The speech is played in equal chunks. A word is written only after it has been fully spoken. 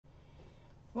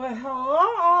Well,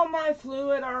 hello all my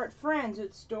fluid art friends.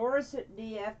 It's Doris at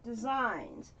DF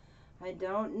Designs. I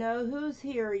don't know who's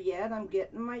here yet. I'm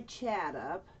getting my chat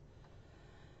up.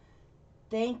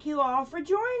 Thank you all for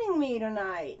joining me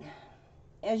tonight.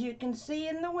 As you can see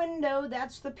in the window,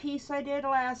 that's the piece I did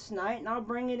last night, and I'll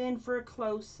bring it in for a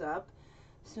close-up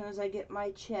as soon as I get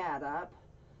my chat up.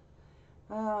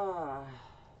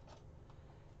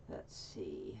 Let's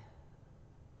see.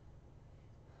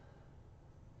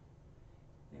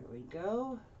 There we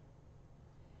go.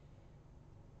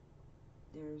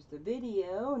 There's the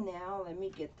video. Now let me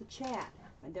get the chat.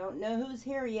 I don't know who's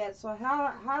here yet, so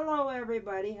hello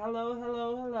everybody.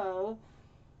 Hello.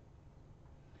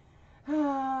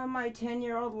 My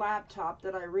 10-year-old laptop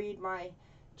that I read my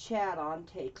chat on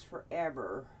takes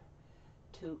forever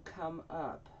to come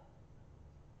up.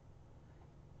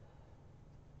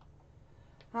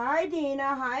 Hi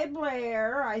Dina, hi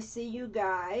Blair. I see you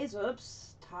guys.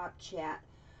 Oops, top chat.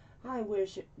 I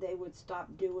wish they would stop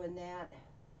doing that.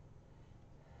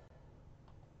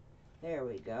 There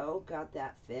we go, got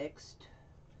that fixed.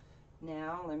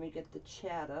 Now let me get the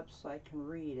chat up so I can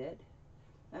read it.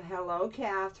 Hello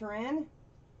Catherine.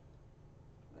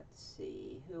 Let's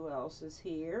see, who else is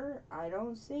here? I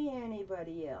don't see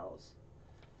anybody else.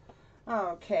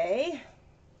 Okay,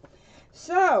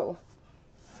 so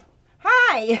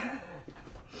hi.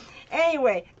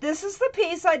 Anyway, this is the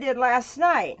piece I did last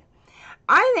night.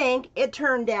 I think it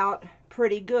turned out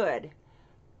pretty good.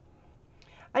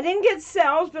 I didn't get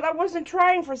cells, but I wasn't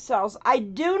trying for cells. I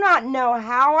do not know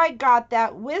how I got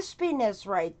that wispiness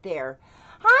right there.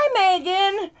 Hi,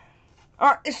 Megan.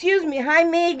 Excuse me. Hi,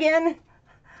 Megan.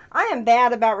 I am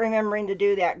bad about remembering to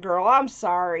do that, girl. I'm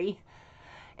sorry.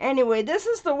 Anyway, this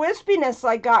is the wispiness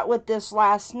I got with this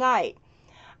last night.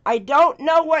 I don't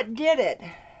know what did it.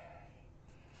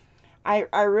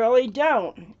 I really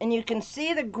don't. And you can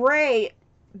see the gray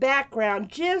background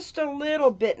just a little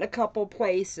bit in a couple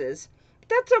places. But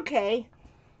that's okay.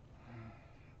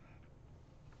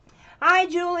 Hi,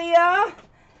 Julia.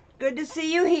 Good to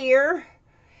see you here.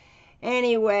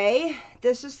 Anyway,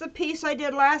 this is the piece I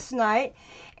did last night.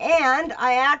 And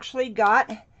I actually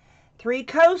got 3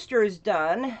 coasters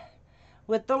done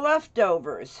with the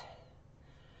leftovers.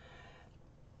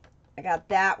 I got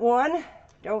that one.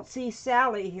 Don't see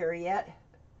Sally here yet.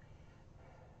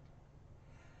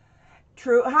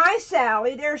 True. Hi,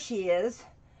 Sally. There she is.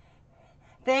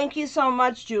 Thank you so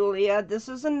much, Julia. This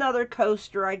is another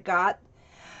coaster I got.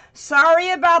 Sorry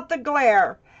about the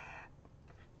glare.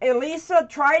 Elisa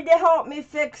tried to help me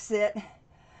fix it.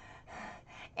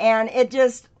 And it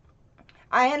just,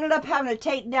 I ended up having to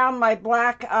take down my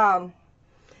black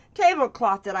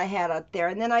tablecloth that I had up there.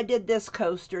 And then I did this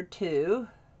coaster too.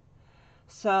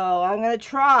 So I'm going to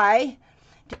try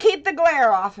to keep the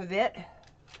glare off of it.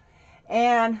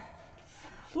 And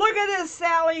look at this,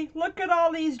 Sally. Look at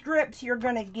all these drips you're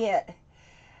going to get.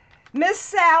 Miss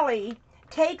Sally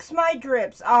takes my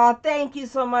drips. Oh, thank you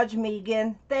so much,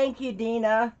 Megan. Thank you,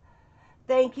 Dina.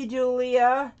 Thank you,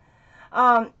 Julia.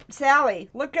 Sally,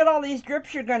 look at all these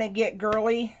drips you're going to get,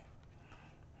 girly.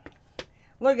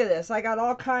 Look at this. I got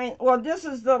all kinds. Well, this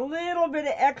is the little bit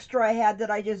of extra I had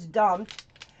that I just dumped.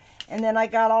 And then I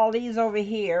got all these over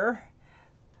here.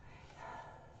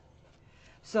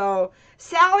 So,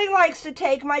 Sally likes to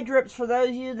take my drips, for those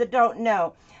of you that don't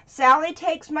know. Sally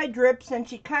takes my drips and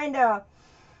she kind of,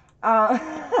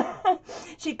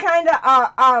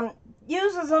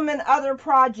 uses them in other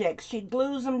projects. She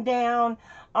glues them down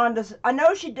onto, I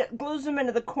know she glues them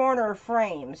into the corner of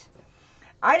frames.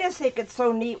 I just think it's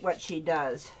so neat what she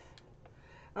does.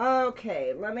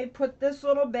 Okay, let me put this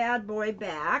little bad boy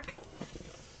back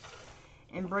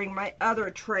and bring my other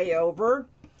tray over,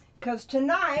 because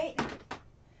tonight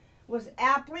was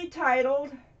aptly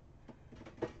titled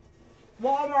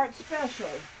Walmart Special,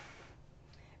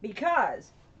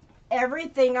 because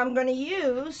everything I'm going to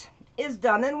use is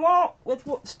done in with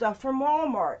stuff from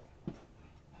Walmart.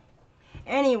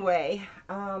 Anyway,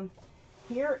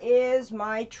 here is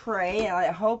my tray, and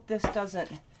I hope this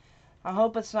doesn't, I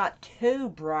hope it's not too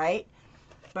bright,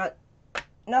 but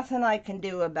nothing I can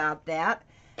do about that,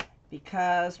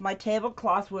 because my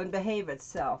tablecloth wouldn't behave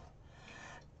itself.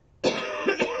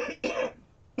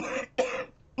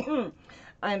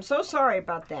 I am so sorry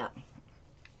about that.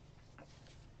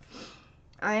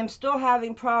 I am still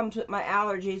having problems with my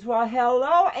allergies. Well,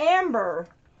 hello, Amber.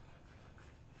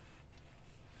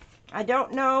 I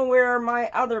don't know where my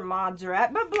other mods are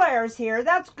at, but Blair's here.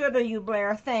 That's good of you,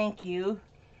 Blair. Thank you.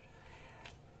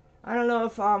 I don't know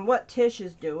if what Tish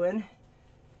is doing,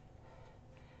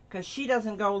 because she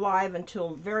doesn't go live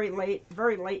until very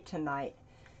late tonight.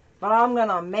 But I'm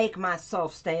gonna make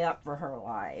myself stay up for her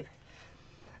live.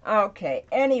 Okay,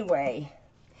 anyway,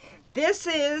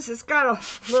 it's got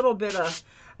a little bit of,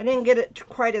 I didn't get it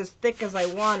quite as thick as I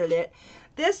wanted it.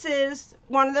 This is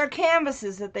one of their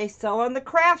canvases that they sell in the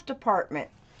craft department.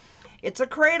 It's a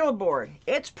cradle board.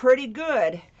 It's pretty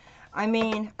good. I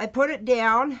mean, I put it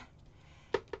down,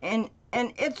 and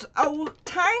it's a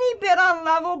tiny bit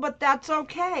unlevel, but that's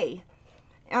okay.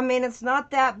 I mean, it's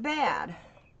not that bad.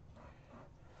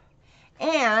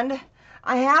 And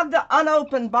I have the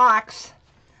unopened box,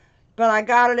 but I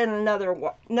got it in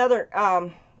another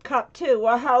cup too.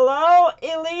 Well, hello,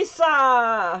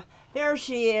 Elisa. There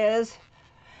she is.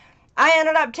 I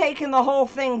ended up taking the whole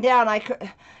thing down.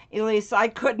 Elisa, I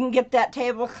couldn't get that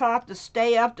tablecloth to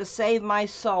stay up to save my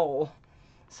soul.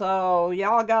 So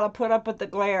y'all gotta put up with the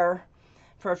glare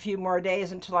for a few more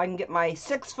days until I can get my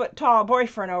 6-foot tall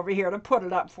boyfriend over here to put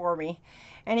it up for me.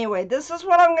 Anyway, this is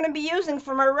what I'm going to be using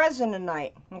for my resin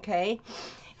tonight. Okay,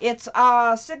 it's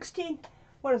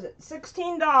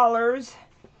 $16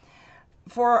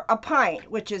 for a pint,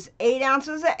 which is 8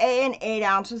 ounces of A and 8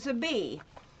 ounces of B.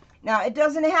 Now, it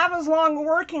doesn't have as long a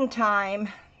working time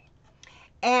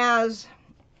as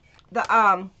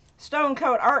the Stone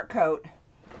Coat Art Coat.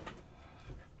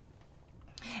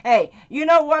 Hey, you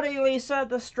know what, Elisa?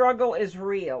 The struggle is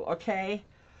real, okay?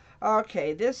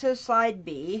 Okay, this is side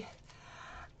B.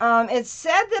 It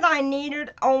said that I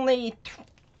needed only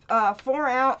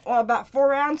about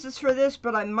 4 ounces for this,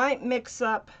 but I might mix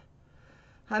up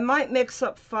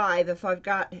 5 if I've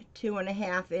got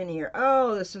 2.5 in here.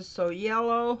 Oh, this is so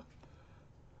yellow.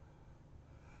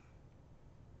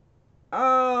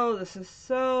 Oh, this is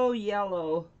so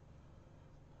yellow.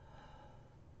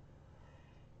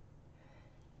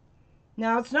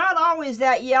 Now, it's not always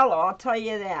that yellow, I'll tell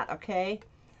you that, okay?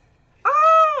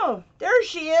 Oh, there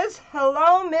she is.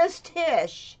 Hello, Miss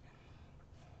Tish.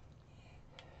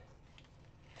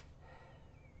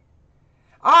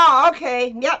 Oh,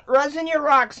 okay. Yep, resin your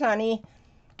rocks, honey.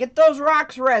 Get those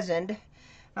rocks resined.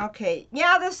 Okay,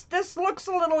 yeah, this looks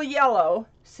a little yellow,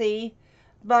 see?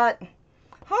 But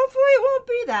hopefully it won't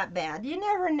be that bad. You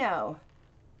never know.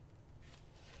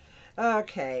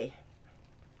 Okay.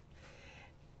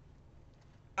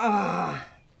 Ah.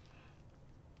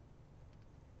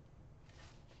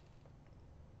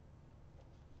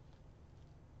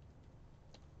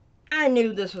 I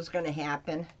knew this was going to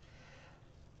happen.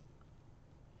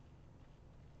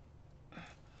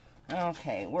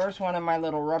 Okay, where's one of my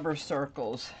little rubber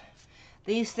circles?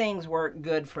 These things work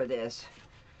good for this.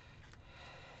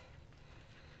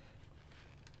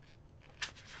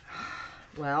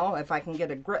 Well, if I can get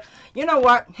a grip. You know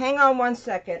what? Hang on one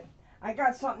second. I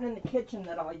got something in the kitchen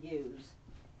that I'll use.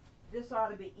 This ought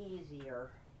to be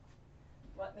easier.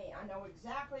 I know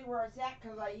exactly where it's at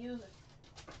because I use it.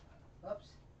 Oops.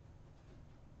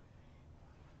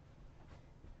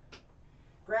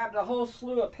 Grabbed a whole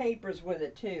slew of papers with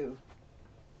it too.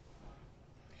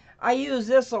 I use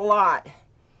this a lot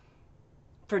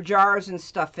for jars and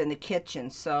stuff in the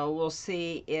kitchen, so we'll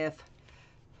see if,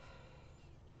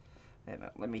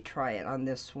 let me try it on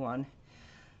this one.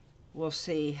 We'll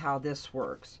see how this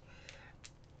works.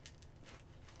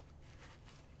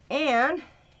 And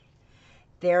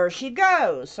there she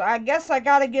goes. So I guess I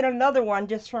got to get another one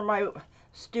just for my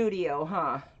studio,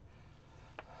 huh?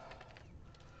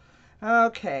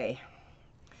 Okay.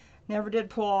 Never did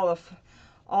pull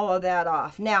all of that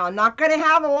off. Now, I'm not going to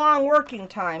have a long working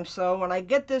time, so when I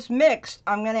get this mixed,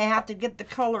 I'm going to have to get the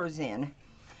colors in.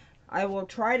 I will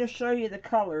try to show you the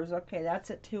colors. Okay, that's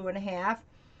at 2.5.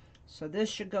 So this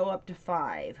should go up to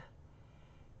 5.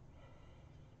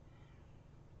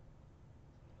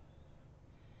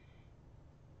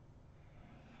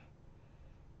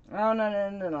 Oh,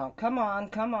 no. Come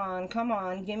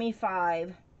on. Give me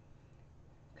 5.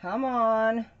 Come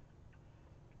on.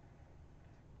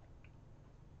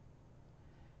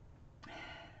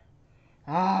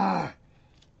 Ah.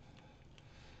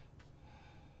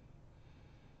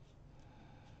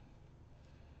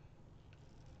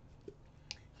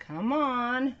 Come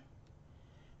on.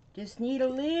 Just need a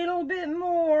little bit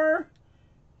more.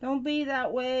 Don't be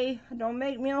that way. Don't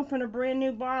make me open a brand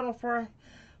new bottle for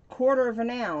 1/4 of an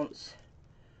ounce.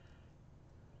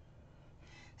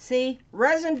 See,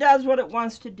 resin does what it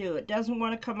wants to do. It doesn't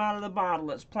want to come out of the bottle.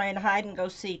 It's playing hide and go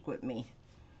seek with me.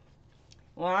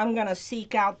 Well, I'm going to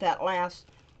seek out that last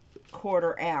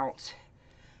 1/4 ounce.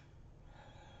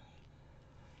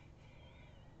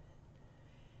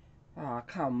 Oh,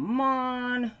 come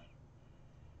on.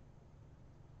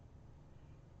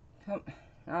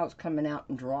 Now it's coming out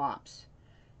in drops.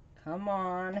 Come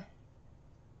on.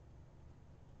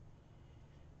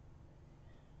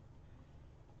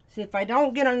 See, if I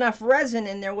don't get enough resin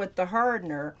in there with the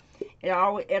hardener,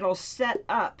 it'll set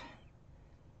up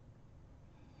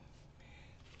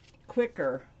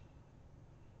quicker.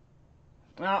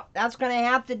 Well, that's going to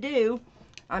have to do.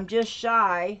 I'm just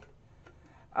shy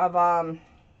of, oh,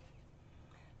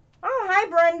 hi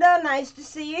Brenda, nice to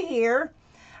see you here.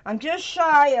 I'm just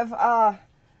shy of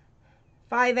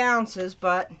 5 ounces,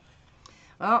 but,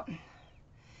 well,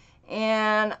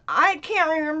 and I can't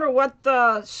remember what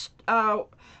the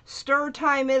stir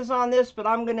time is on this, but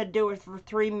I'm going to do it for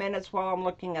 3 minutes while I'm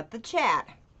looking at the chat.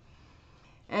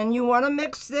 And you want to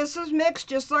mix, this is mixed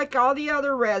just like all the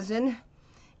other resin,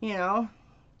 you know.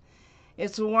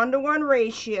 It's a 1-to-1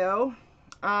 ratio.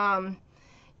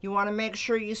 You want to make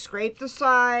sure you scrape the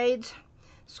sides,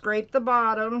 scrape the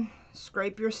bottom,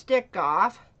 scrape your stick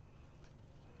off.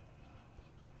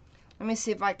 Let me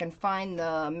see if I can find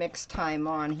the mix time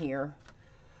on here.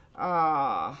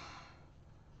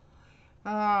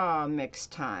 Mix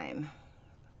time.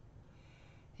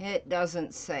 It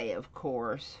doesn't say, of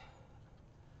course.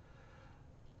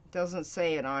 It doesn't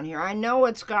say it on here. I know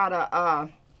it's got a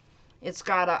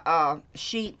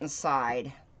sheet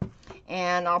inside.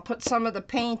 And I'll put some of the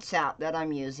paints out that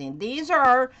I'm using.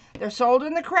 They're sold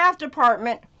in the craft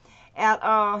department at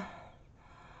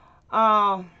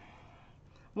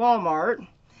Walmart.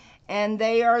 And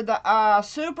they are the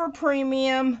super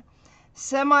premium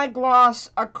semi-gloss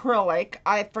acrylic.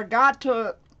 I forgot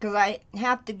to, because I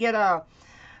have to get a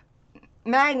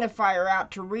magnifier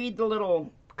out to read the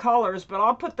little colors, but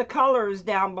I'll put the colors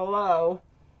down below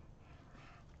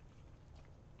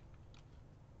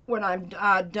when I'm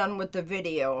done with the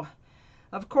video.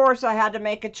 Of course, I had to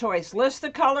make a choice. List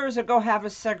the colors or go have a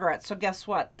cigarette. So guess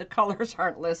what? The colors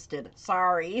aren't listed.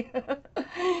 Sorry.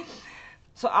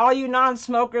 So all you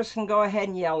non-smokers can go ahead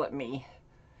and yell at me.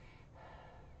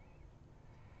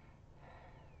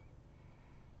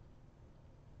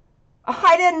 Oh,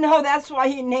 I didn't know that's why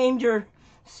you named your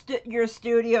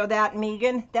studio that,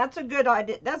 Megan. That's a good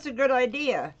idea. That's a good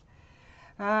idea.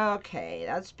 Okay,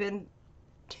 that's been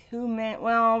 2 minutes,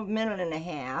 well, minute and a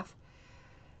half.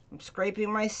 I'm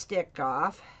scraping my stick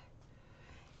off.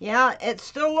 Yeah, it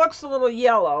still looks a little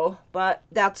yellow, but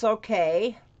that's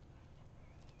okay.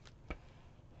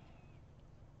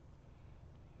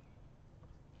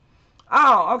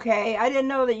 Oh, okay. I didn't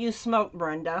know that you smoked,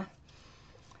 Brenda.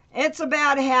 It's a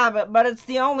bad habit, but it's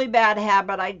the only bad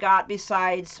habit I got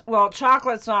besides, well,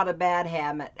 chocolate's not a bad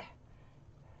habit.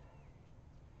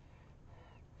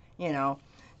 You know,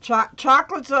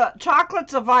 chocolate's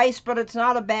a vice, but it's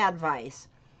not a bad vice.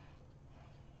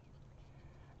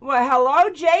 Well, hello,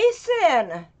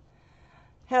 Jason.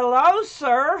 Hello,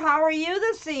 sir. How are you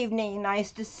this evening?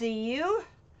 Nice to see you.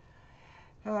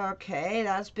 Okay,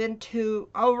 that's been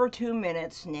over 2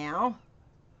 minutes now.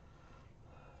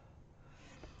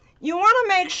 You want to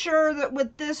make sure that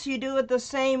with this you do it the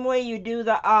same way you do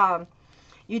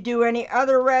any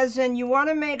other resin. You want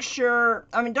to make sure,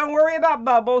 I mean, don't worry about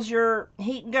bubbles. Your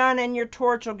heat gun and your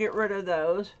torch will get rid of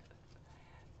those.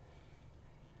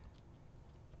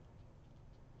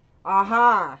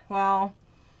 Aha, well,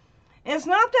 it's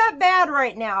not that bad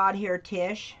right now out here,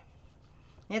 Tish.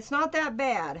 It's not that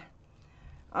bad.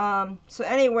 So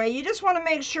anyway, you just want to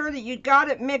make sure that you got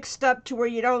it mixed up to where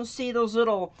you don't see those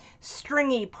little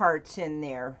stringy parts in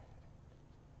there.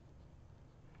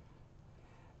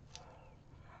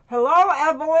 Hello,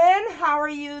 Evelyn. How are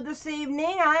you this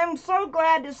evening? I am so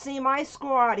glad to see my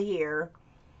squad here.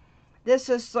 This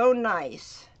is so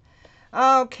nice.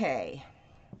 Okay.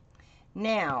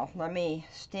 Now, let me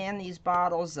stand these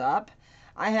bottles up.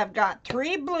 I have got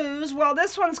 3 blues. Well,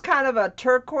 this one's kind of a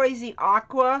turquoisey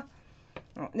aqua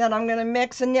that I'm going to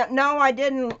mix. And yet, no, I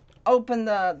didn't open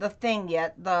the thing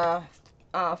yet, the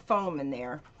foam in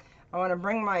there. I want to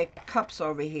bring my cups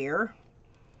over here.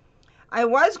 I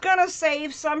was going to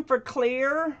save some for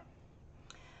clear,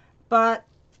 but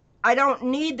I don't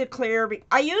need the clear.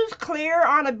 I use clear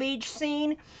on a beach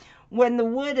scene when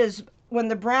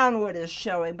the brown wood is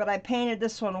showing, but I painted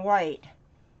this one white.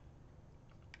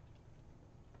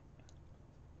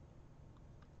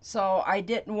 So I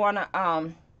didn't want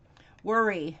to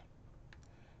worry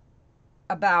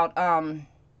about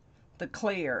the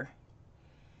clear,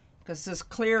 because this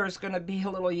clear is going to be a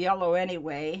little yellow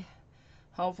anyway.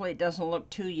 Hopefully it doesn't look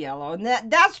too yellow. And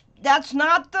that's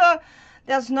not the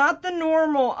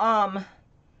normal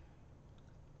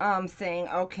thing.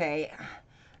 Okay,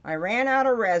 I ran out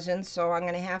of resin, so I'm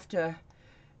going to have to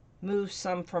move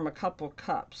some from a couple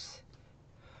cups.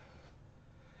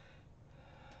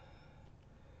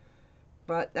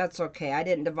 But that's okay. I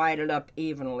didn't divide it up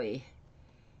evenly.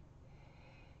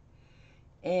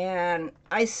 And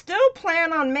I still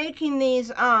plan on making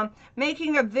these,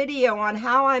 making a video on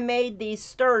how I made these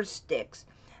stir sticks.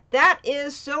 That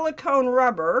is silicone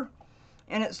rubber,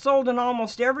 and it's sold in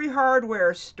almost every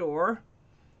hardware store.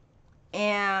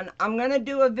 And I'm gonna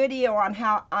do a video on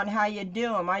how you do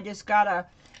them. I just gotta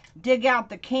dig out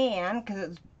the can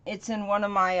because it's in one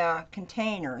of my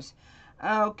containers.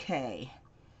 Okay,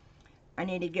 I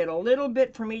need to get a little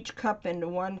bit from each cup into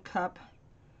one cup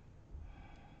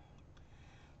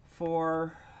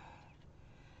for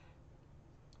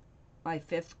my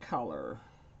 5th color.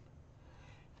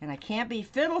 And I can't be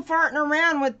fiddle farting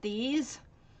around with these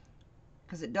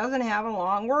because it doesn't have a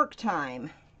long work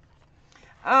time.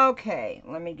 Okay,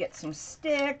 let me get some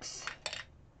sticks.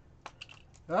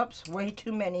 Oops, way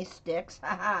too many sticks.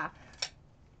 Haha.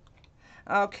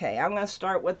 Okay, I'm going to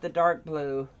start with the dark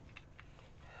blue.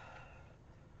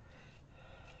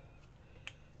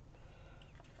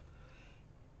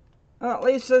 Well, at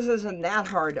least this isn't that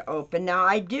hard to open. Now,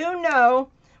 I do know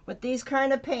with these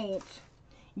kind of paints,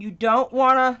 you don't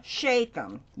want to shake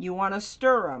them. You want to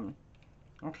stir them.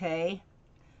 Okay?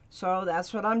 So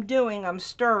that's what I'm doing. I'm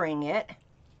stirring it.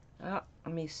 Oh,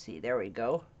 let me see. There we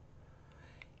go.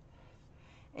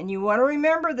 And you want to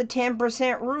remember the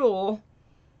 10% rule.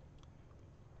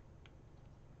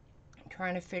 I'm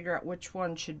trying to figure out which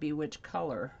one should be which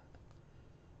color.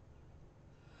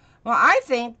 Well, I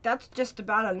think that's just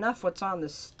about enough what's on the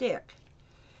stick.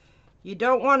 You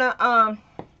don't want to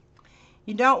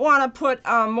put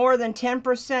more than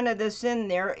 10% of this in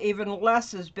there. Even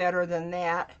less is better than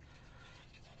that.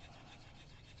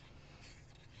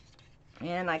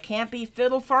 And I can't be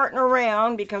fiddle farting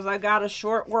around because I got a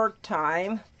short work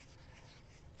time.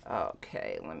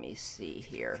 Okay, let me see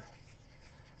here.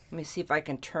 Let me see if I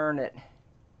can turn it.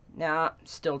 Nah,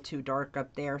 still too dark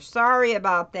up there. Sorry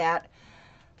about that.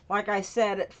 Like I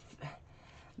said,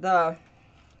 the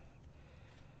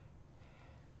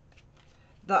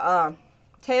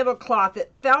tablecloth,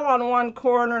 it fell on one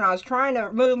corner, and I was trying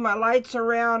to move my lights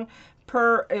around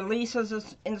per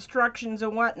Elisa's instructions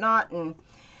and whatnot, and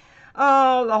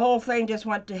oh, the whole thing just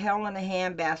went to hell in a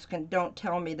handbasket. Don't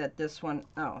tell me that this one,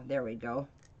 oh, there we go.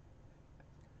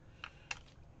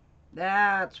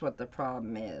 That's what the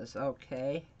problem is.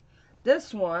 Okay.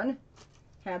 This one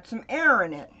had some air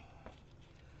in it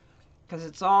because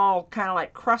it's all kind of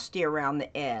like crusty around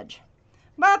the edge.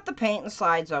 But the paint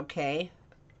inside's okay.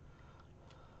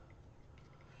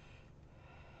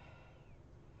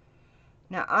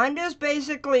 Now I'm just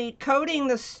basically coating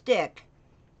the stick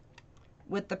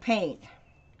with the paint.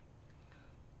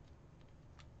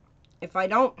 If I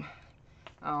don't,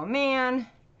 oh man,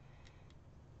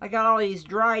 I got all these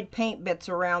dried paint bits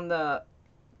around the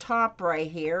top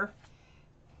right here.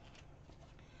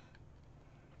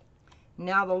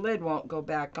 Now the lid won't go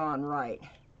back on right.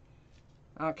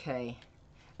 Okay,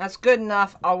 that's good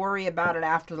enough. I'll worry about it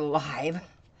after the live.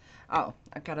 Oh,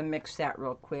 I gotta mix that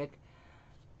real quick.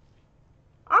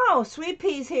 Oh, Sweet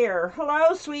Pea's here.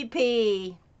 Hello, Sweet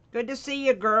Pea. Good to see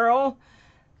you, girl.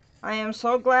 I am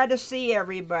so glad to see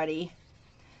everybody.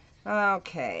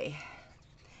 Okay.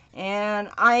 And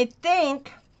I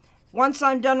think once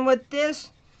I'm done with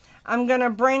this, I'm going to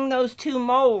bring those 2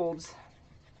 molds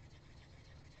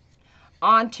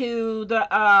onto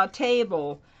the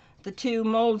table. The 2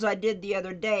 molds I did the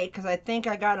other day, because I think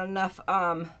I got enough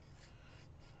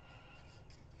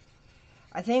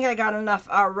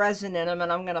resin in them,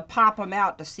 and I'm going to pop them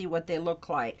out to see what they look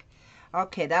like.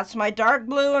 Okay, that's my dark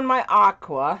blue and my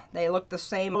aqua. They look the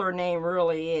same. Their name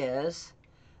really is,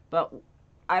 but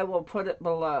I will put it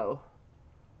below.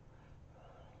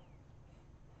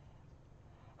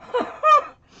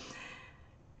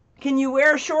 Can you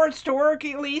wear shorts to work,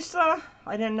 Elisa?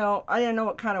 I didn't know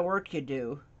what kind of work you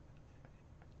do.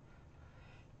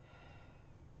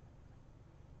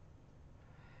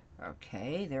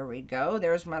 Okay, there we go.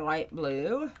 There's my light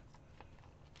blue.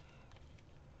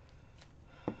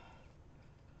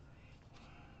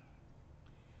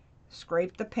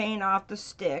 Scrape the paint off the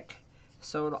stick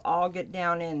so it'll all get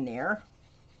down in there.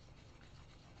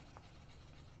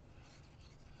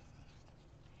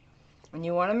 And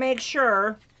you want to make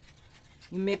sure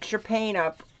you mix your paint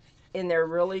up in there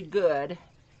really good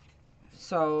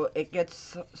so it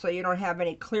gets, so you don't have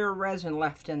any clear resin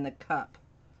left in the cup.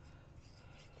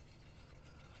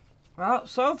 Well,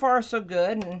 so far so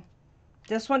good, and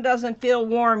this one doesn't feel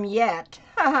warm yet.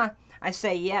 I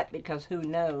say yet because who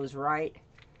knows, right?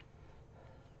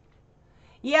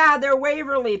 Yeah, they're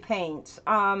Waverly paints.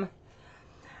 I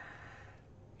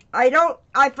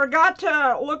forgot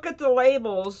to look at the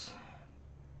labels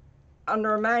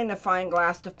under a magnifying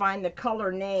glass to find the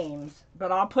color names,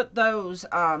 but I'll put those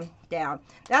down.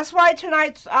 That's why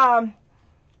tonight's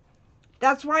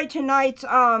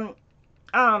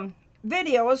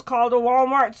video is called a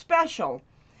Walmart special,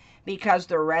 because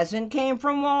the resin came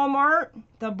from Walmart,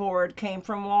 the board came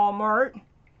from Walmart,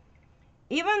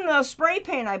 even the spray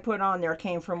paint I put on there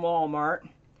came from Walmart,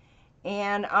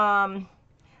 and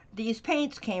these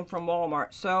paints came from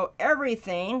Walmart. So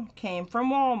everything came from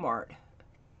Walmart.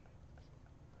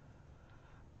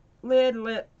 Lid,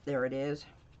 there it is.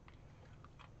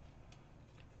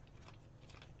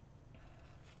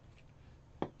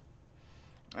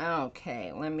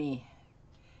 Okay, let me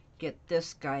get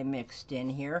this guy mixed in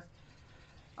here.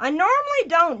 I normally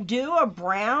don't do a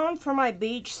brown for my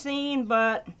beach scene,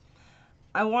 but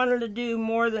I wanted to do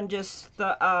more than just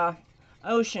the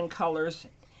ocean colors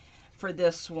for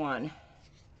this one.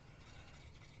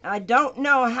 I don't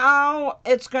know how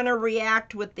it's going to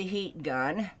react with the heat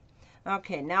gun.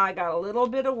 Okay, now I got a little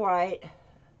bit of white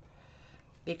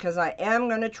because I am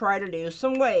going to try to do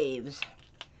some waves.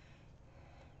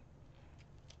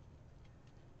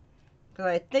 Because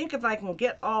I think if I can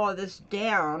get all of this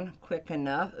down quick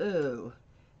enough, ooh,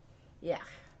 yeah,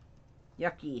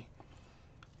 yucky.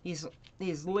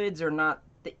 These lids are not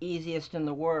the easiest in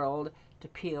the world to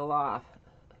peel off.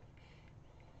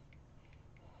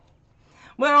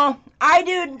 Well, I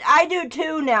do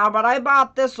too now, but I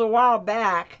bought this a while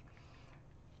back,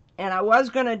 and I was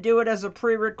going to do it as a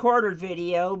pre-recorded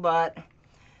video, but I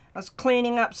was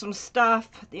cleaning up some stuff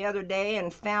the other day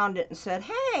and found it and said,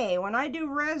 hey, when I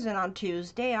do resin on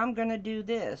Tuesday, I'm going to do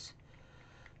this.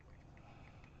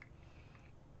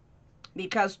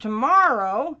 Because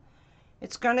tomorrow,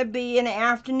 it's going to be an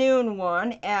afternoon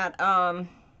one at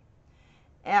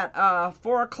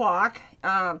 4 o'clock,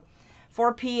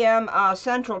 4 p.m.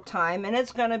 Central Time, and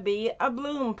it's going to be a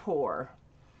bloom pour.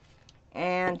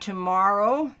 And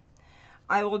tomorrow,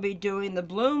 I will be doing the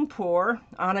bloom pour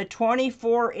on a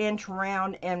 24-inch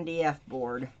round MDF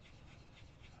board.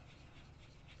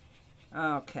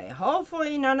 Okay,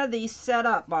 hopefully none of these set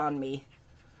up on me.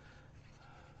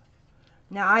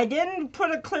 Now, I didn't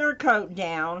put a clear coat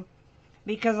down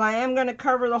because I am going to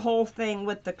cover the whole thing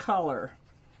with the color.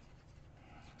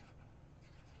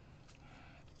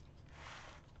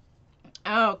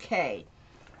 Okay,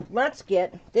 let's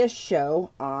get this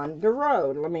show on the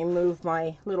road. Let me move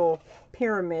my little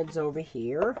pyramids over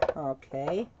here.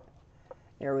 Okay,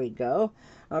 there we go.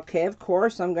 Okay, of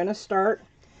course, I'm going to start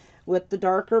with the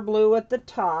darker blue at the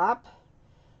top,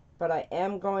 but I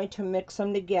am going to mix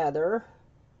them together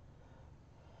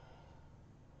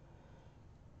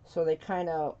so they kind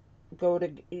of go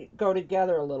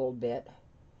together a little bit.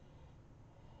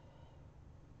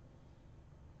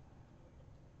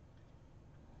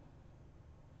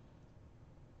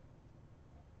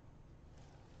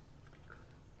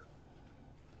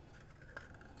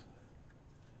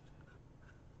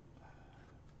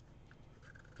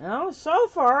 Well, so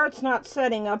far it's not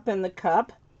setting up in the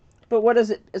cup, but what is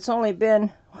it? It's only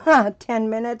been 10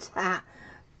 minutes. Ha.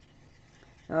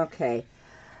 Okay.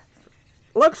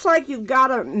 Looks like you've got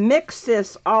to mix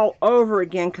this all over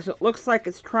again because it looks like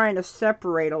it's trying to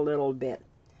separate a little bit.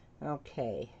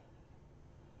 Okay.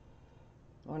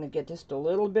 I want to get just a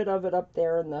little bit of it up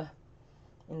there in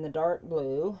the dark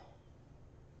blue.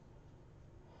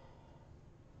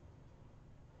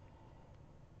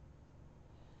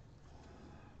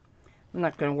 I'm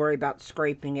not going to worry about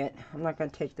scraping it. I'm not going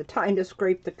to take the time to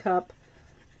scrape the cup.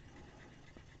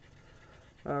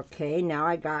 Okay, now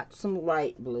I got some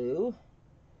light blue.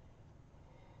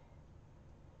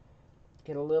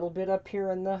 Get a little bit up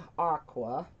here in the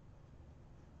aqua.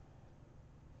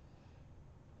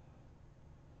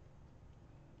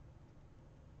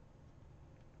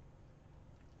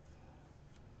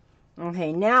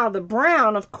 Okay, now the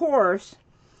brown, of course,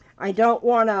 I don't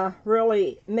want to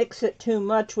really mix it too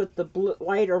much with the blue,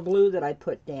 lighter blue that I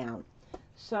put down.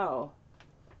 So,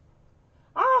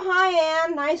 oh, hi,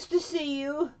 Ann. Nice to see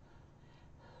you.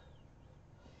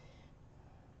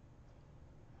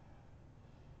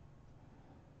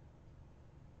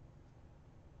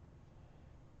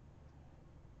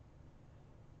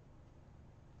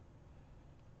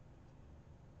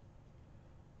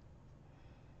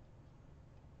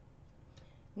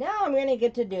 Now I'm going to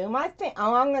get to do my thing.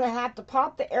 Oh, I'm going to have to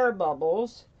pop the air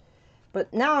bubbles.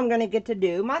 But now I'm going to get to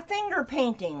do my finger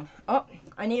painting. Oh,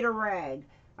 I need a rag.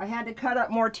 I had to cut up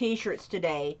more t-shirts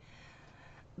today.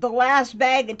 The last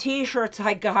bag of t-shirts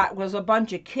I got was a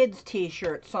bunch of kids'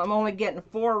 t-shirts, so I'm only getting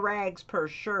 4 rags per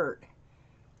shirt.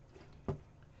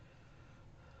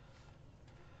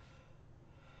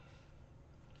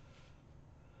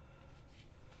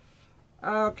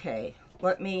 Okay,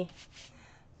 let me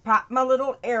pop my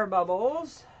little air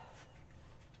bubbles.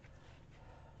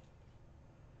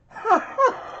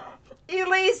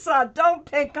 Elisa, don't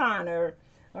pick on her,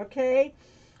 okay?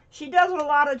 She does a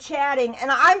lot of chatting,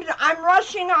 and I'm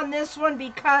rushing on this one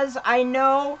because I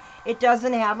know it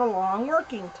doesn't have a long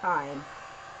working time.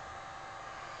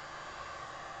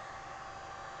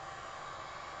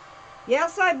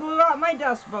 Yes, I blew out my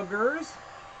dust boogers.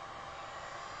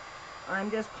 I'm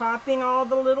just popping all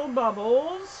the little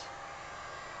bubbles.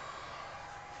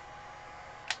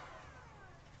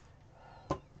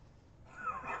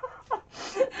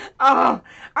 Oh,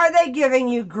 are they giving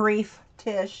you grief,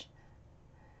 Tish?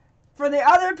 For the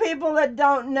other people that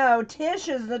don't know, Tish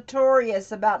is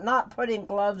notorious about not putting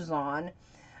gloves on,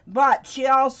 but she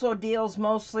also deals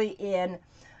mostly in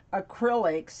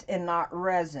acrylics and not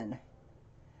resin.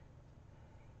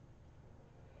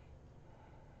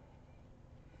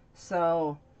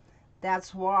 So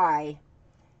that's why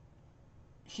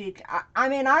I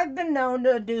mean, I've been known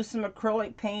to do some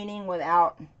acrylic painting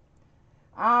without,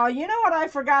 you know what I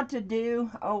forgot to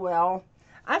do? Oh well,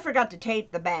 I forgot to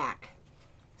tape the back.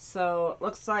 So it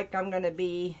looks like I'm going to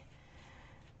be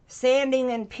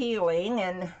sanding and peeling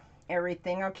and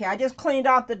everything. Okay, I just cleaned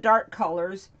off the dark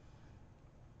colors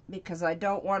because I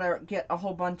don't want to get a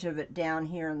whole bunch of it down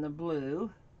here in the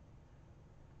blue.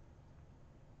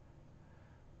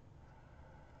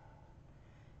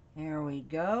 There we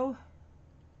go.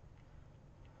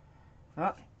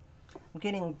 Oh, I'm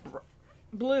getting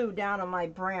blue down on my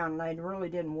brown, and I really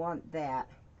didn't want that.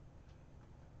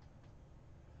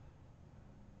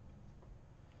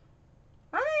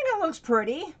 I think it looks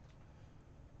pretty.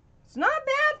 It's not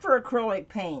bad for acrylic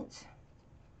paints.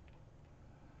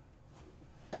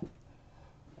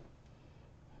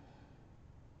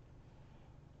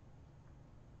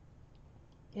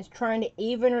 Just trying to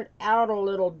even it out a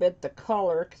little bit, the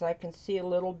color, because I can see a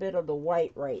little bit of the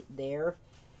white right there.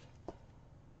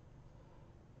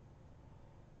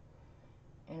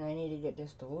 And I need to get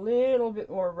just a little bit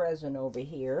more resin over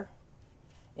here.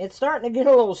 It's starting to get a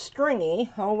little stringy.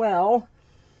 Oh well,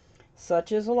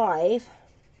 such is life.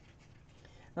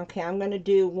 Okay, I'm going to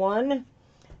do one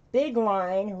big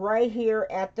line right here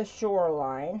at the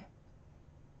shoreline.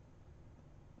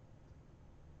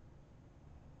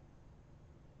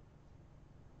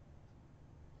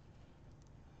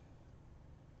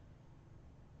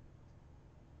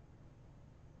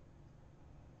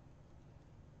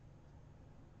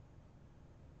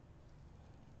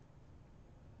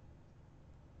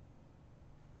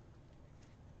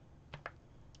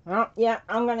 Oh, yeah,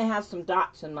 I'm going to have some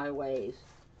dots in my waves.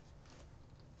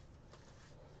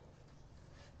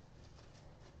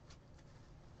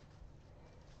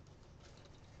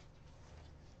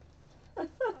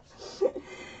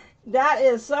 That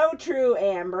is so true,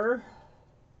 Amber.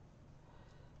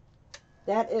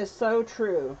 That is so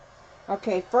true.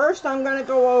 Okay, first I'm going to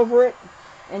go over it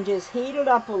and just heat it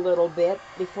up a little bit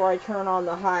before I turn on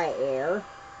the high air.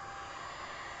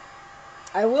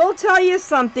 I will tell you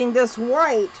something, this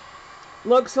white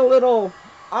looks a little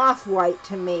off-white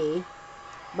to me,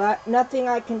 but nothing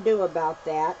I can do about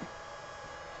that.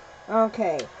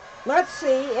 Okay, let's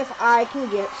see if I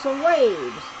can get some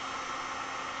waves.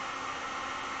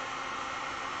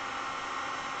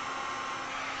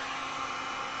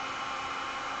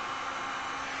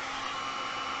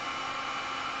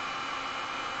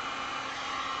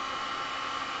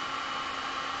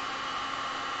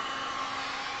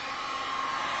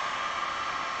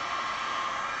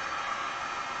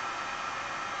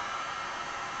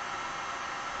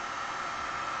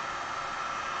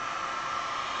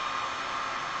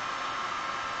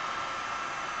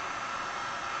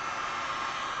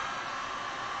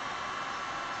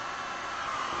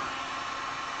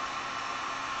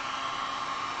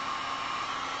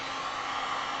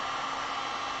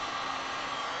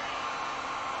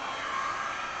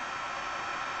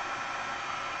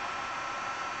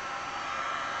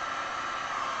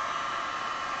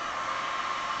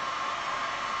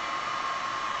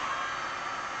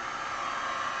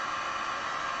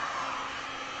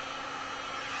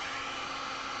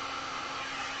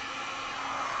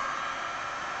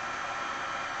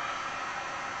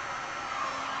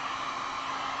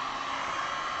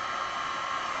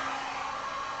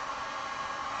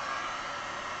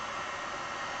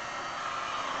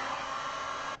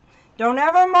 Don't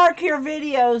ever mark your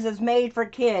videos as made for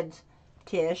kids,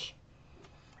 Tish.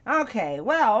 Okay,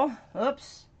 well,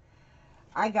 oops.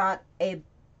 I got a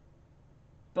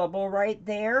bubble right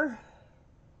there.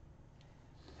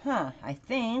 Huh, I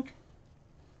think.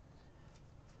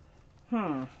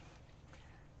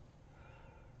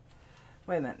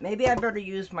 Wait a minute, maybe I better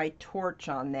use my torch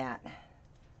on that.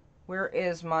 Where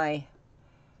is my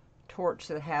torch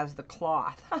that has the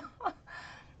cloth?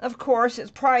 Of course,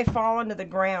 it's probably fallen to the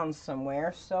ground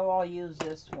somewhere, so I'll use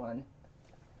this one.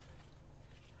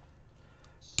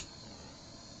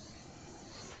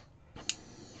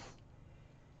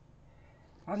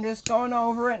 I'm just going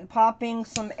over it and popping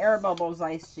some air bubbles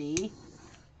I see.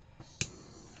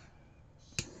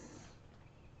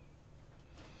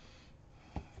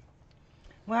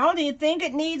 Well, do you think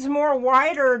it needs more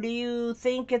white, or do you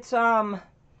think it's done?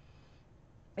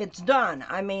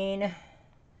 I mean,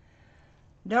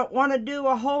 don't want to do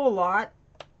a whole lot.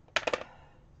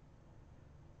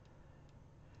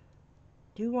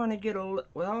 Do want to get a,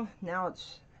 well, now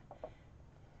it's,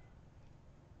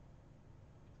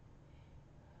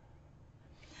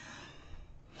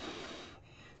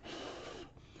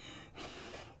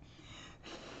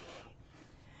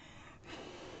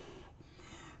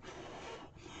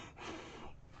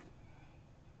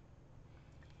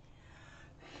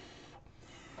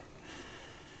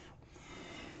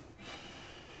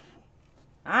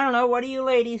 I don't know, what do you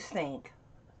ladies think?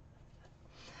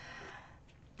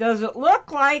 Does it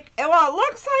look like, well, it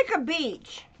looks like a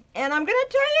beach. And I'm going to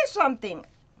tell you something.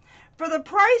 For the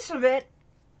price of it,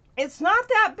 it's not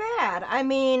that bad. I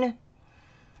mean,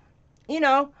 you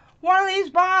know, one of these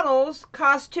bottles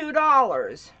costs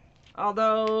 $2.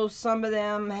 Although some of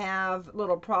them have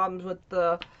little problems with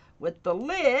the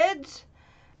lids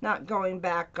not going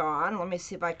back on. Let me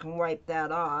see if I can wipe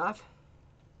that off.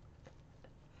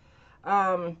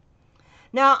 Now,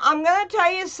 I'm going to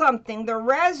tell you something. The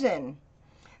resin,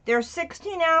 there's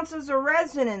 16 ounces of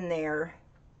resin in there.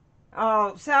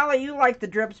 Oh, Sally, you like the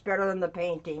drips better than the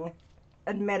painting.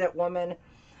 Admit it, woman.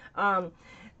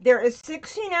 There is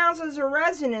 16 ounces of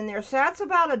resin in there, so that's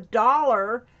about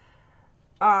 $1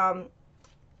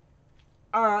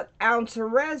 ounce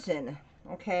of resin,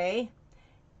 okay?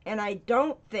 And I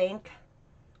don't think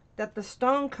that the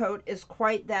stone coat is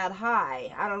quite that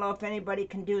high. I don't know if anybody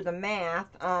can do the math.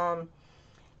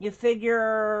 You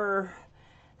figure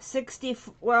 60,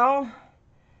 well,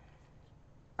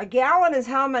 a gallon is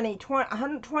how many?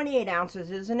 128 ounces,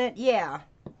 isn't it? Yeah.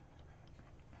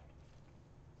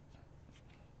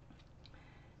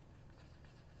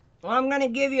 Well, I'm going to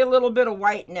give you a little bit of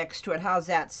white next to it. How's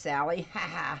that, Sally?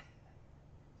 Haha.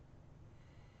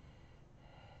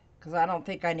 Because I don't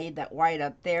think I need that white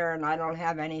up there, and I don't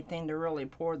have anything to really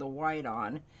pour the white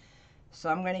on. So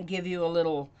I'm going to give you a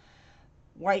little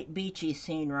white beachy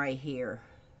scene right here.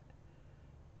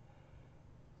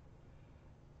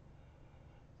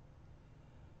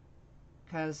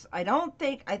 Because I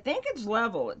think it's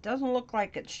level. It doesn't look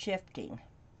like it's shifting.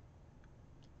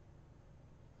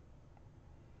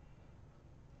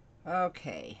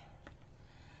 Okay.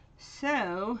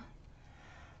 So,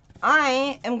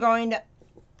 I am going to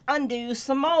undo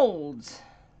some molds.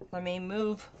 Let me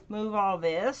move all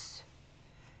this,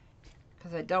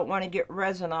 because I don't want to get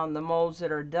resin on the molds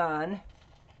that are done.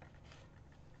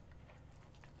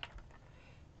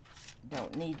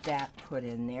 Don't need that put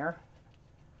in there.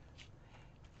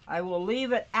 I will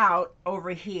leave it out over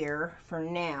here for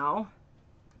now.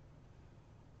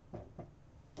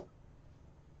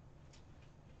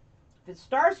 If it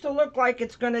starts to look like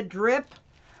it's going to drip,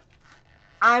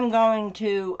 I'm going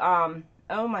to,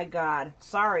 oh my God,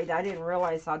 sorry, I didn't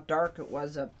realize how dark it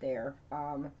was up there.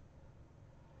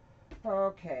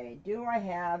 Okay, do I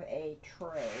have a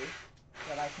tray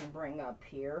that I can bring up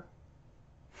here?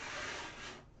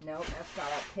 Nope, that's got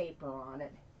a paper on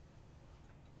it.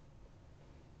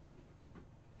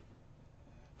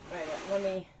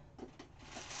 Wait,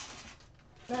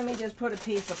 let me just put a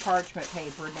piece of parchment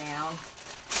paper down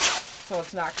so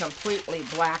it's not completely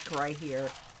black right here.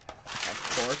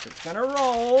 Of course, it's gonna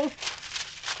roll.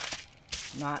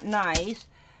 Not nice.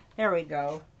 There we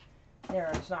go.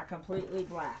 There, it's not completely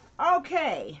black.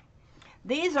 Okay,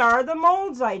 these are the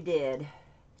molds I did.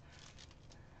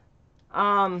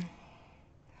 Well,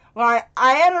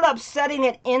 I ended up setting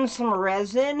it in some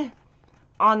resin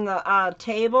on the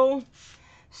table.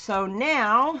 So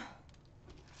now,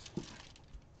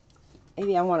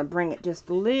 maybe I want to bring it just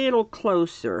a little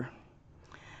closer.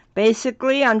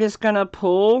 Basically, I'm just going to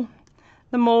pull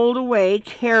the mold away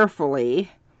carefully.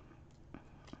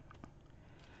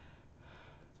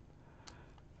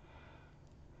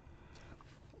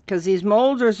 Because these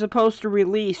molds are supposed to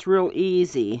release real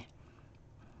easy.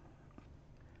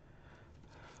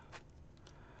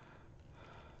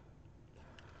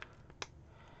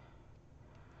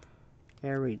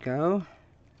 There we go.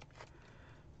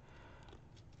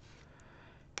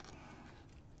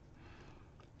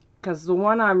 Because the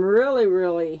one I'm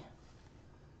really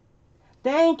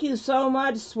Thank you so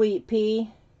much, Sweet Pea.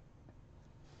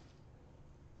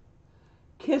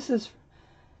 Kisses.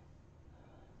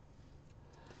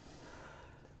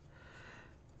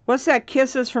 What's that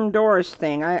kisses from Doris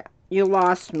thing? You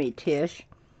lost me, Tish.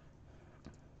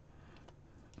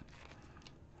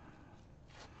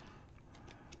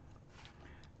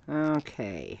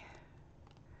 Okay.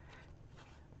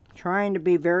 Trying to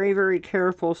be very, very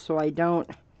careful so I don't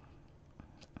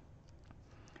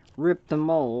rip the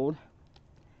mold.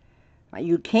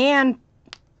 You can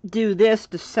do this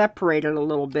to separate it a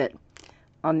little bit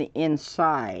on the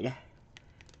inside.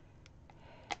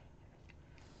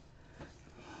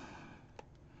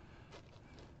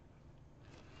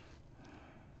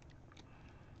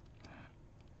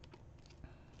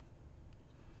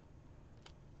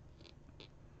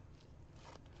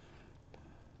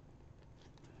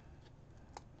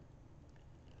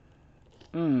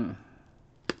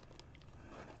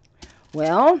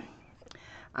 Well,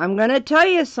 I'm going to tell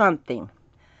you something.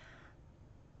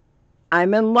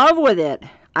 I'm in love with it.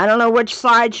 I don't know which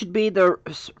side should be the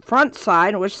front side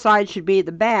and which side should be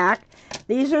the back.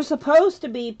 These are supposed to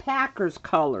be Packers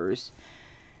colors.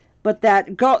 But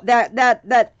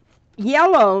that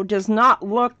yellow does not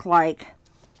look like,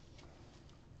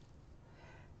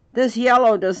 this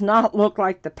yellow does not look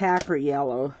like the Packer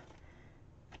yellow.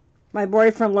 My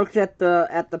boyfriend looked at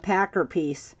the Packer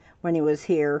piece when he was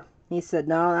here. He said,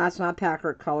 "No, that's not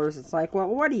Packer colors." It's like, well,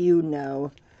 what do you know?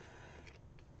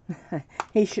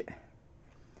 He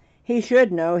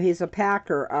should know. He's a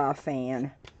Packer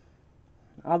fan.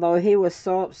 Although he was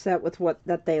so upset with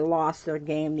that they lost their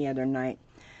game the other night.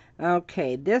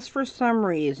 Okay, this for some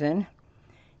reason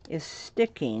is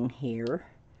sticking here.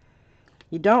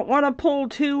 You don't want to pull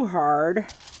too hard.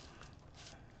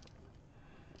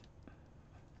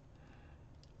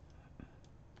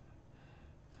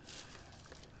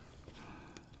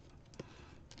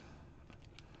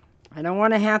 I don't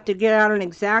want to have to get out an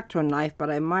X-Acto knife, but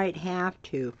I might have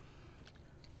to.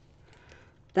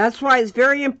 That's why it's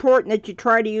very important that you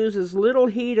try to use as little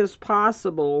heat as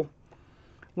possible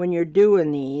when you're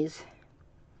doing these.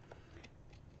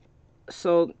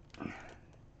 So,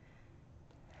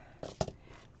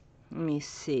 let me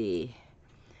see.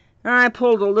 I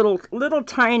pulled a little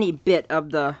tiny bit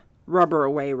of the rubber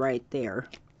away right there.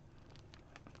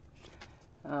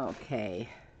 Okay.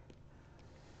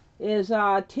 Is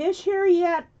Tish here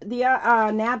yet? The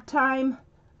nap time?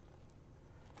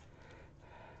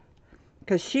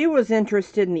 Because she was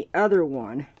interested in the other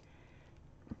one.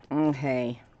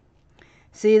 Okay.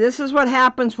 See, this is what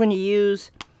happens when you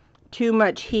use too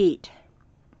much heat.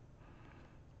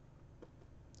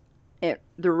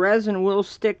 The resin will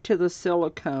stick to the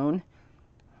silicone.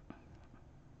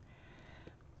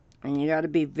 And you got to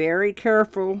be very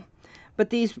careful. But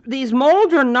these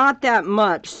molds are not that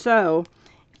much, so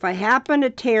if I happen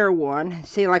to tear one,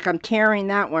 see, like I'm tearing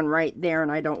that one right there,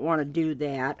 and I don't want to do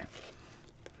that.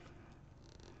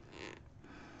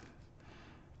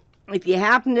 If you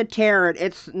happen to tear it,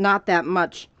 it's not that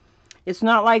much. It's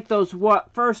not like those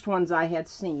first ones I had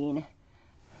seen.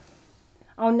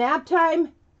 Oh, nap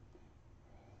time?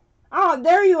 Oh,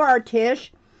 there you are,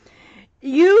 Tish.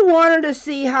 You wanted to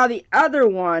see how the other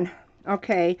one,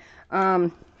 okay,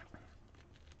 how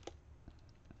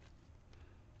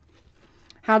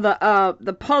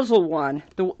the puzzle one,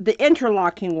 the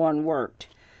interlocking one worked.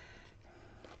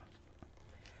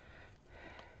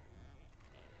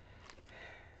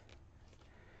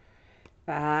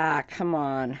 Ah, come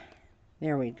on.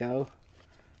 There we go.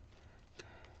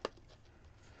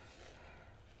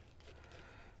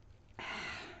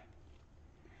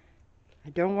 I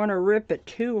don't want to rip it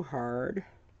too hard.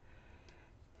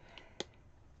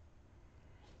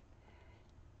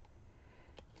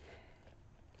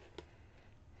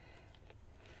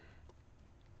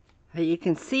 You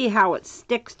can see how it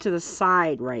sticks to the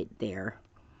side right there.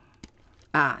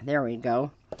 Ah, there we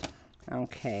go.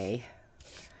 Okay.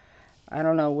 I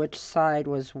don't know which side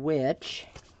was which.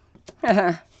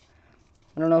 I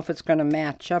don't know if it's going to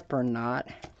match up or not.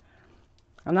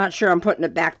 I'm not sure I'm putting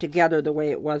it back together the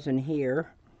way it was in here.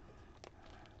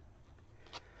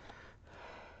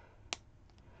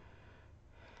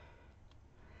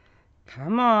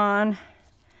 Come on.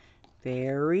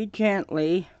 Very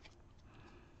gently.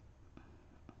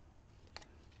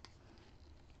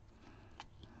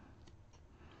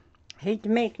 Hate to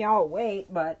make y'all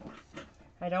wait, but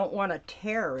I don't want to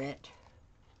tear it.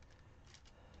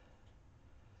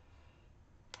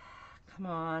 Come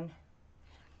on.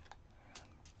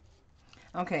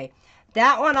 Okay,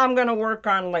 that one I'm going to work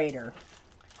on later.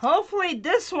 Hopefully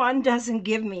this one doesn't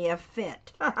give me a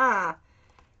fit. Well,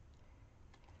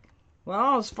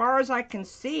 as far as I can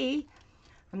see,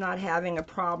 I'm not having a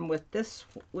problem with this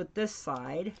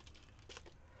side.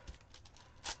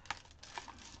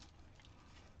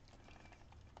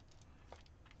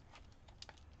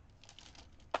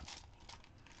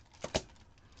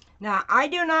 Now, I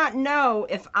do not know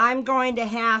if I'm going to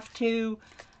have to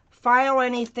file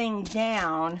anything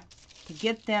down to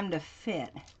get them to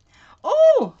fit.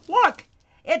 Oh, look,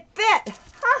 it fit.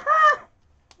 Ha ha.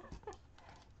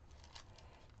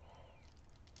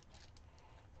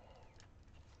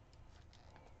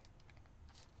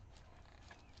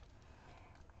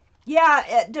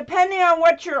 Yeah, depending on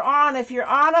what you're on. If you're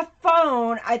on a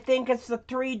phone, I think it's the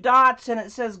 3 dots and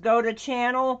it says go to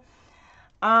channel.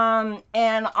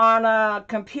 And on a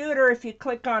computer, if you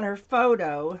click on her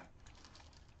photo,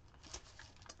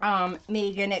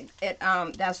 Megan,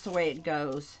 that's the way it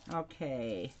goes.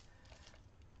 Okay.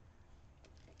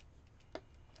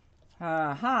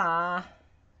 Well,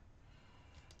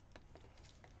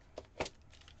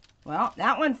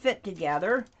 that one fit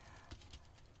together.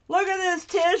 Look at this,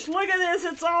 Tish. Look at this.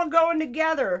 It's all going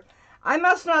together. I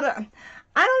must not have,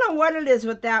 I don't know what it is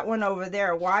with that one over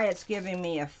there, why it's giving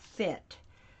me a fit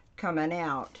coming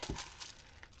out.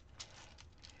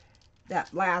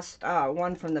 That last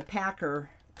one from the Packer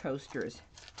coasters.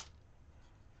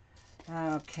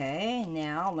 Okay,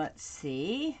 now let's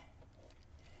see.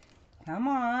 Come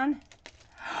on.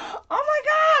 Oh my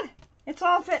God! It's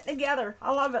all fitting together.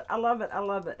 I love it. I love it. I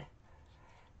love it.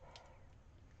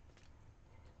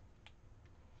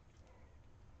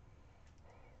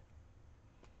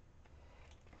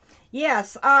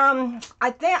 Yes, I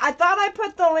thought I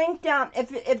put the link down.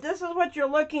 If this is what you're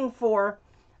looking for,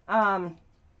 when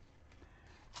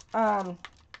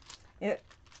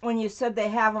you said they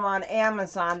have them on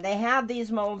Amazon, they have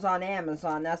these molds on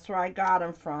Amazon. That's where I got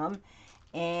them from.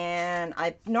 And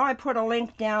I know I put a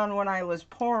link down when I was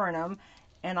pouring them,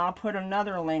 and I'll put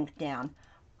another link down.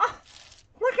 Oh,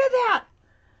 look at that!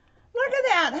 Look at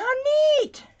that! How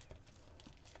neat!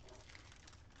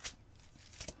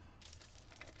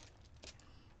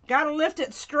 Got to lift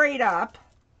it straight up.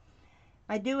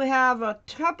 I do have a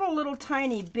couple little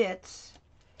tiny bits.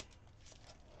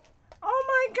 Oh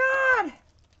my God!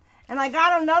 And I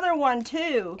got another one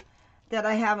too that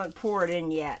I haven't poured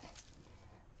in yet.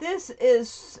 This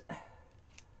is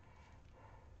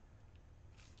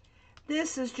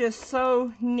just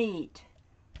so neat.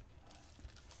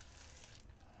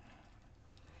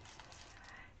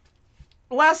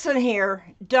 Lesson here,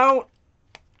 don't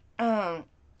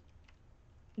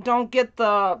get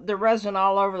the resin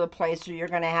all over the place, or you're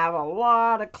going to have a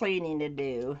lot of cleaning to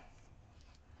do.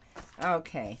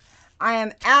 Okay, I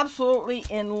am absolutely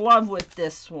in love with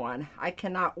this one. I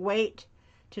cannot wait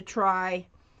to try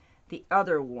the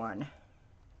other one.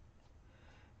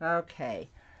 Okay,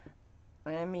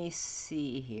 let me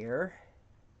see here.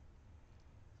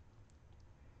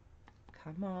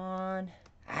 Come on.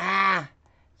 Ah,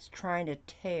 it's trying to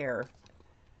tear.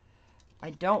 I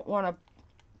don't want to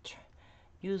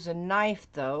use a knife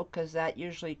though, because that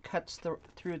usually cuts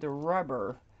through the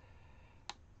rubber.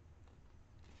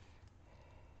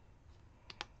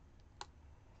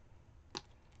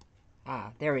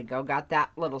 Ah, there we go. Got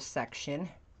that little section.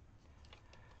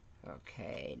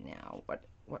 Okay, now what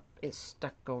is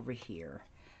stuck over here?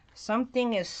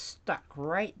 Something is stuck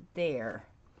right there.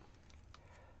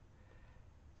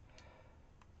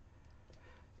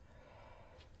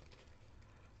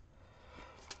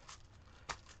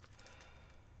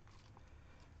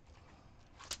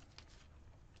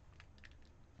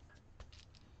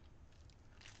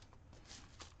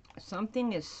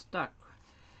 Something is stuck.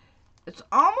 It's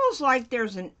almost like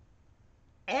there's an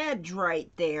edge right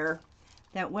there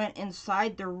that went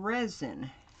inside the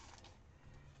resin.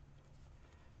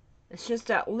 It's just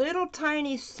that little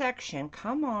tiny section.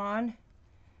 Come on.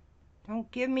 Don't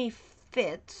give me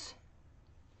fits.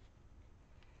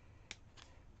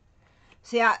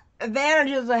 See,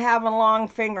 advantages of having long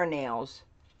fingernails.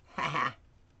 Haha.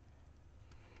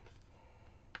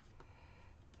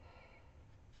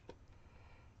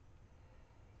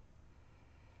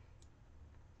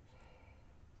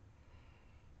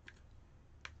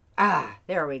 Ah,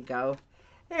 there we go.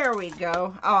 There we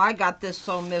go. Oh, I got this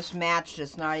so mismatched,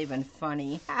 it's not even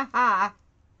funny. Ha ha.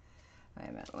 Wait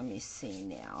a minute, let me see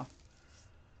now.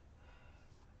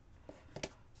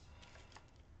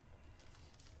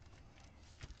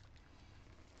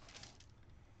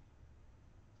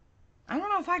 I don't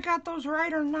know if I got those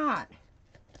right or not.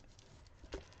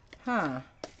 Huh.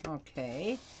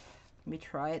 Okay. Let me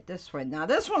try it this way. Now,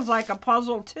 this one's like a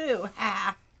puzzle, too.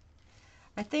 Ha!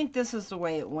 I think this is the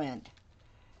way it went.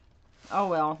 Oh,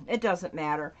 well, it doesn't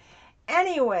matter.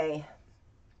 Anyway,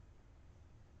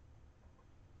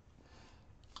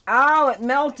 Oh, it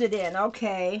melted in.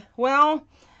 Okay. Well,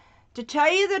 to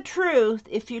tell you the truth,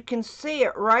 if you can see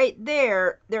it right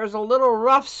there, there's a little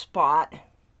rough spot.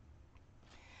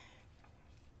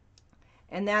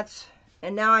 And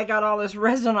now I got all this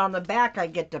resin on the back I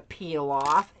get to peel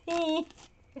off.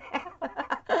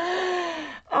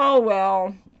 Oh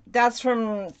well, that's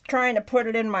from trying to put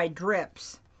it in my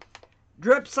drips.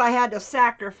 Drips I had to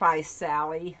sacrifice,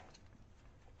 Sally.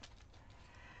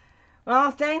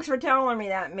 Well, thanks for telling me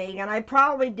that, Megan. I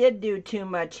probably did do too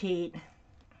much heat.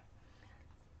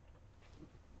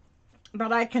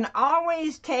 But I can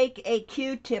always take a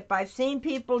Q-tip. I've seen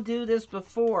people do this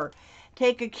before.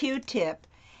 Take a Q-tip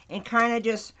and kind of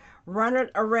just run it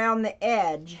around the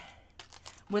edge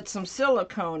with some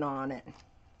silicone on it.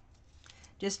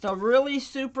 Just a really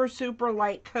super, super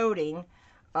light coating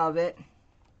of it.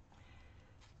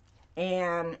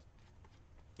 And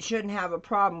shouldn't have a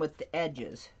problem with the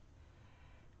edges.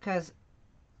 Because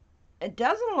it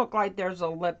doesn't look like there's a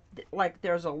lip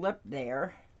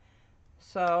there.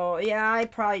 So yeah, I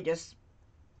probably just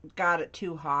got it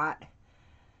too hot.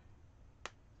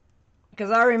 Because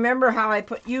I remember how I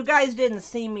put, you guys didn't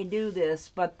see me do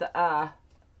this, but the oh,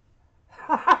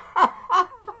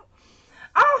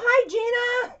 hi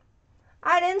Gina.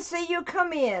 I didn't see you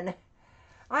come in.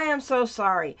 I am so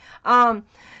sorry.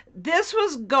 This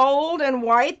was gold and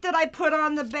white that I put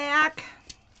on the back.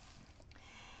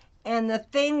 And the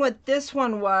thing with this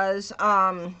one was,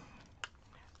 I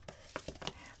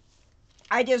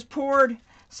just poured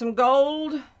some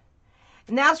gold,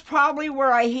 and that's probably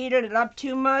where I heated it up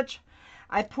too much.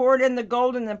 I poured in the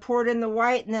gold and then poured in the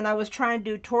white, and then I was trying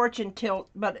to do torch and tilt,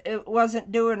 but it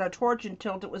wasn't doing a torch and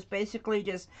tilt. It was basically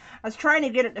just, I was trying to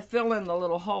get it to fill in the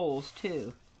little holes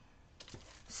too.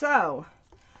 So,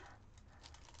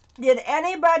 did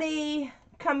anybody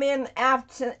come in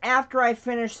after I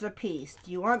finish the piece?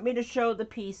 Do you want me to show the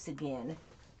piece again?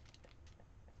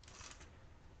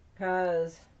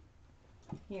 Because,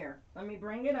 here, let me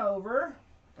bring it over.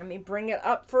 Let me bring it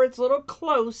up for its little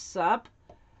close-up.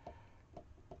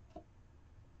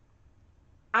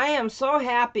 I am so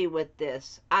happy with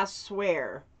this, I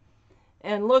swear.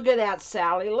 And look at that,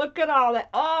 Sally. Look at all that.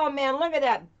 Oh, man, look at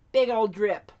that big old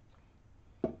drip.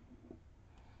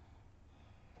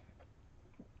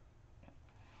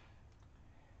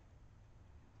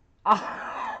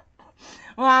 Oh,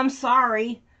 well, I'm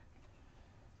sorry.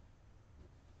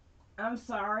 I'm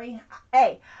sorry.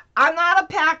 Hey, I'm not a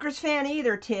Packers fan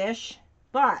either, Tish,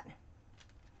 but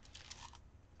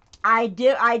I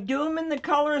do them in the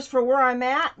colors for where I'm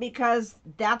at because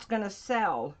that's going to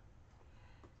sell.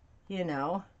 You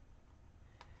know.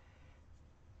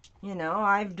 You know,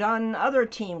 I've done other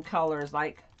team colors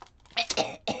like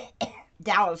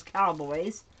Dallas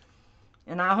Cowboys.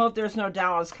 And I hope there's no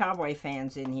Dallas Cowboy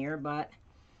fans in here, but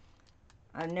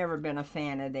I've never been a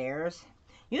fan of theirs.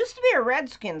 Used to be a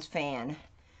Redskins fan,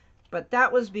 but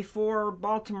that was before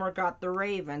Baltimore got the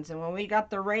Ravens. And when we got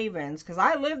the Ravens, because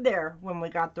I lived there when we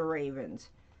got the Ravens.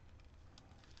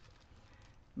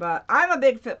 But I'm a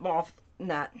big football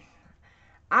nut.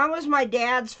 I was my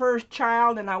dad's first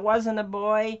child, and I wasn't a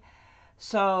boy,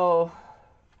 so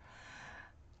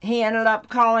he ended up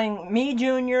calling me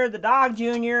Junior, the dog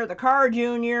Junior, the car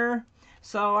Junior.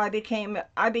 So I became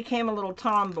a little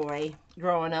tomboy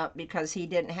growing up because he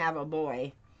didn't have a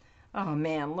boy. Oh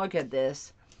man, look at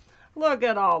this. Look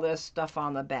at all this stuff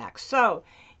on the back. So,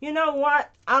 you know what?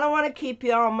 I don't want to keep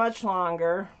you all much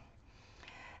longer.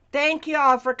 Thank you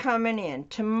all for coming in.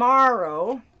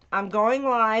 Tomorrow, I'm going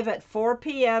live at 4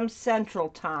 p.m. Central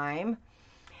Time.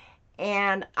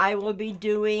 And I will be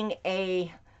doing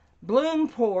a bloom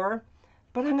pour,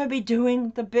 but I'm going to be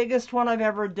doing the biggest one I've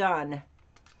ever done.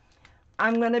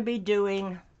 I'm going to be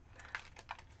doing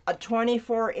a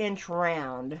 24-inch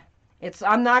round.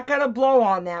 I'm not going to blow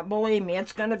on that, believe me.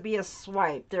 It's going to be a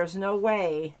swipe. There's no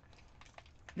way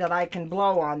that I can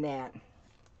blow on that.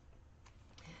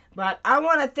 But I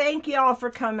want to thank you all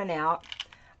for coming out.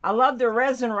 I love the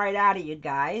resin right out of you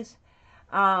guys.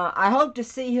 I hope to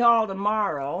see you all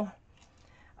tomorrow.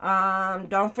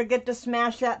 Don't forget to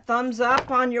smash that thumbs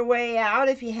up on your way out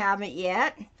if you haven't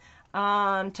yet.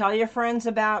 Tell your friends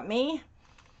about me.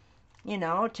 You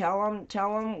know, tell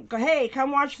them, hey,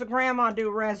 come watch the grandma do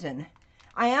resin.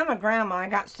 I am a grandma. I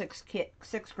got six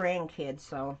grandkids,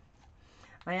 so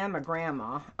I am a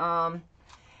grandma.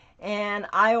 And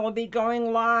I will be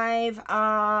going live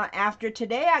after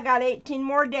today. I got 18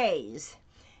 more days.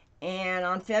 And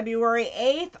on February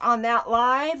 8th, on that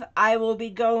live, I will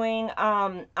be doing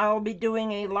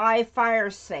a live fire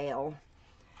sale.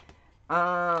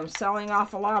 Selling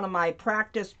off a lot of my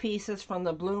practice pieces from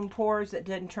the bloom pours that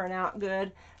didn't turn out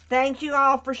good. Thank you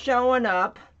all for showing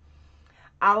up.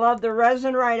 I love the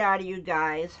resin right out of you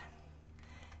guys.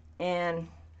 And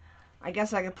I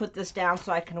guess I can put this down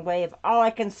so I can wave. All I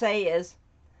can say is,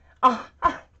 oh,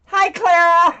 hi,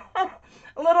 Clara.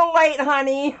 A little late,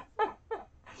 honey.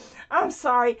 I'm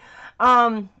sorry.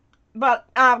 But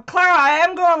Clara, I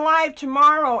am going live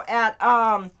tomorrow at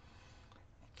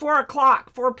 4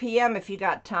 o'clock, 4 p.m. if you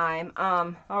got time.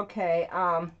 Okay.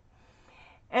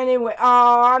 Anyway,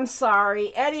 oh, I'm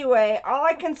sorry. Anyway, all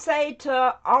I can say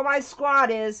to all my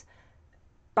squad is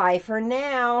bye for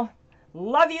now.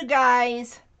 Love you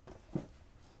guys.